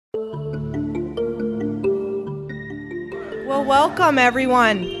Well, welcome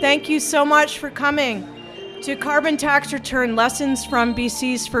everyone. Thank you so much for coming to Carbon Tax Return Lessons from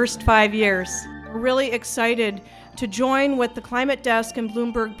BC's First 5 Years. We're really excited to join with the Climate Desk and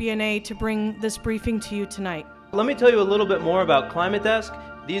Bloomberg BNA to bring this briefing to you tonight. Let me tell you a little bit more about Climate Desk.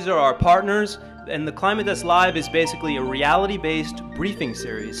 These are our partners, and the Climate Desk Live is basically a reality-based briefing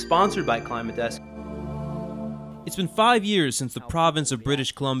series sponsored by Climate Desk. It's been 5 years since the province of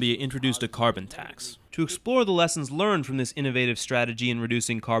British Columbia introduced a carbon tax. To explore the lessons learned from this innovative strategy in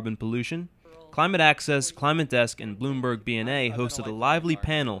reducing carbon pollution, Climate Access, Climate Desk, and Bloomberg BNA hosted a lively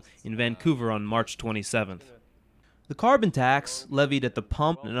panel in Vancouver on March 27th. The carbon tax, levied at the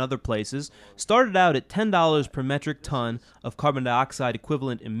pump and other places, started out at $10 per metric ton of carbon dioxide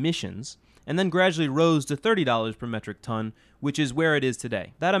equivalent emissions, and then gradually rose to $30 per metric ton, which is where it is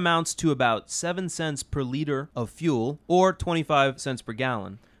today. That amounts to about 7 cents per liter of fuel, or 25 cents per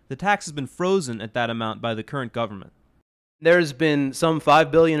gallon. The tax has been frozen at that amount by the current government. There's been some $5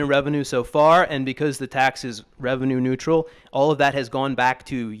 billion in revenue so far, and because the tax is revenue neutral, all of that has gone back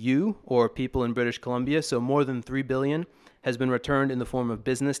to you, or people in British Columbia, so more than $3 billion has been returned in the form of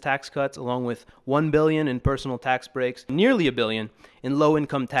business tax cuts, along with $1 billion in personal tax breaks, nearly $1 billion in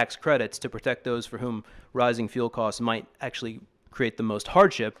low-income tax credits to protect those for whom rising fuel costs might actually create the most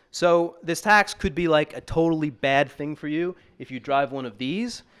hardship. So this tax could be like a totally bad thing for you if you drive one of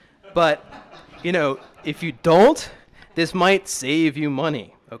these, but, you know, if you don't, this might save you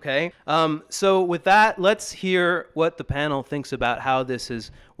money, okay? So with that, let's hear what the panel thinks about how this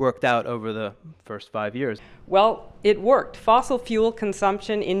has worked out over the first 5 years. Well, it worked. Fossil fuel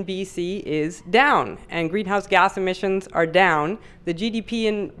consumption in BC is down, and greenhouse gas emissions are down. The GDP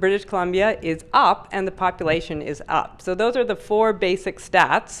in British Columbia is up, and the population is up. So those are the 4 basic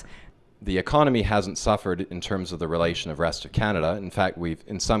stats. The economy hasn't suffered in terms of the relation of rest of Canada. In fact, we've,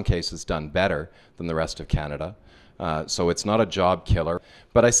 in some cases, done better than the rest of Canada. So it's not a job killer.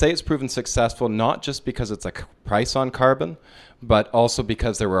 But I say it's proven successful not just because it's a price on carbon, but also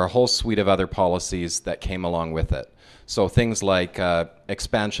because there were a whole suite of other policies that came along with it. So things like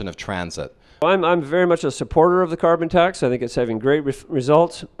expansion of transit. I'm very much a supporter of the carbon tax. I think it's having great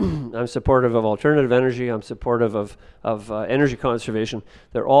results. I'm supportive of alternative energy. I'm supportive of energy conservation.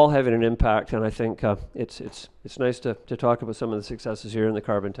 They're all having an impact, and I think it's nice to talk about some of the successes here in the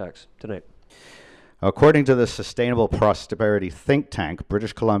carbon tax tonight. According to the Sustainable Prosperity think tank,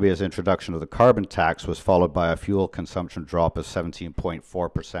 British Columbia's introduction of the carbon tax was followed by a fuel consumption drop of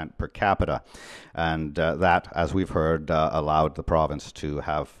 17.4% per capita. And that, as we've heard, allowed the province to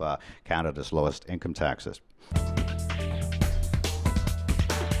have Canada's lowest income taxes.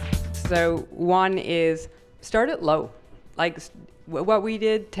 So one is start it low. Like what we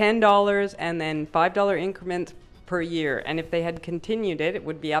did, $10 and then $5 increments per year. And if they had continued it, it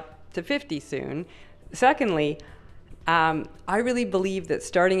would be up to 50 soon. Secondly, I really believe that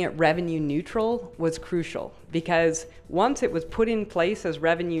starting at revenue neutral was crucial, because once it was put in place as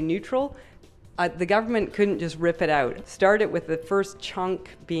revenue neutral, the government couldn't just rip it out. Start it with the first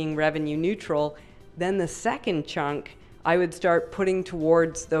chunk being revenue neutral, then the second chunk I would start putting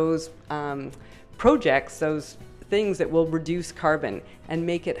towards those projects, those things that will reduce carbon and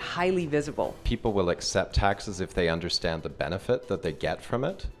make it highly visible. People will accept taxes if they understand the benefit that they get from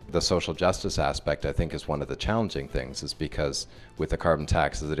it. The social justice aspect, I think, is one of the challenging things, is because with the carbon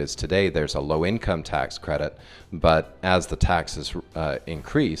tax as it is today, there's a low income tax credit, but as the tax is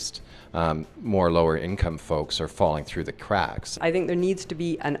increased, more lower income folks are falling through the cracks. I think there needs to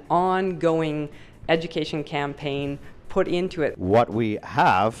be an ongoing education campaign put into it. What we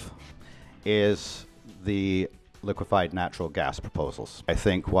have is the liquefied natural gas proposals. I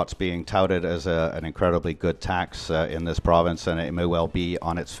think what's being touted as an incredibly good tax in this province, and it may well be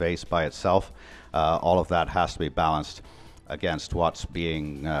on its face by itself, all of that has to be balanced against what's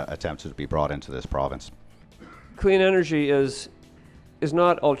being attempted to be brought into this province. Clean energy is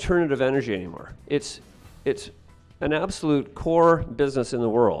not alternative energy anymore. It's an absolute core business in the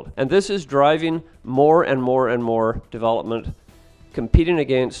world. And this is driving more and more and more development, competing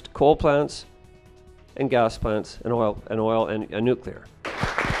against coal plants and gas plants and oil and nuclear.